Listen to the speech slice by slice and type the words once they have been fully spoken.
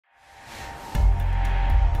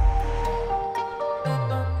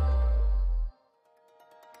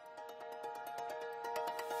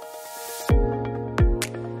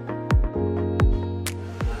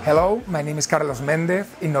Hello, my name is Carlos Mendez,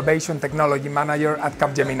 Innovation Technology Manager at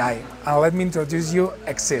Capgemini, and let me introduce you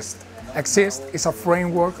Exist. Exist is a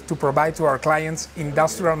framework to provide to our clients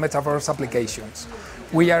industrial metaverse applications.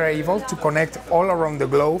 We are able to connect all around the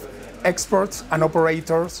globe experts and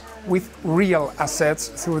operators with real assets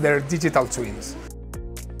through their digital twins.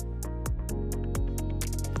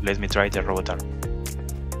 Let me try the robot arm.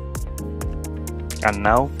 And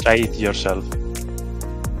now try it yourself.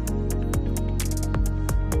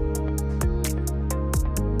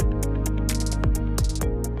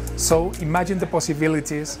 So imagine the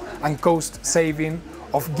possibilities and cost saving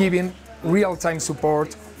of giving real-time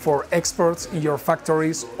support for experts in your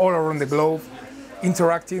factories all around the globe,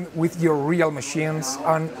 interacting with your real machines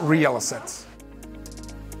and real assets.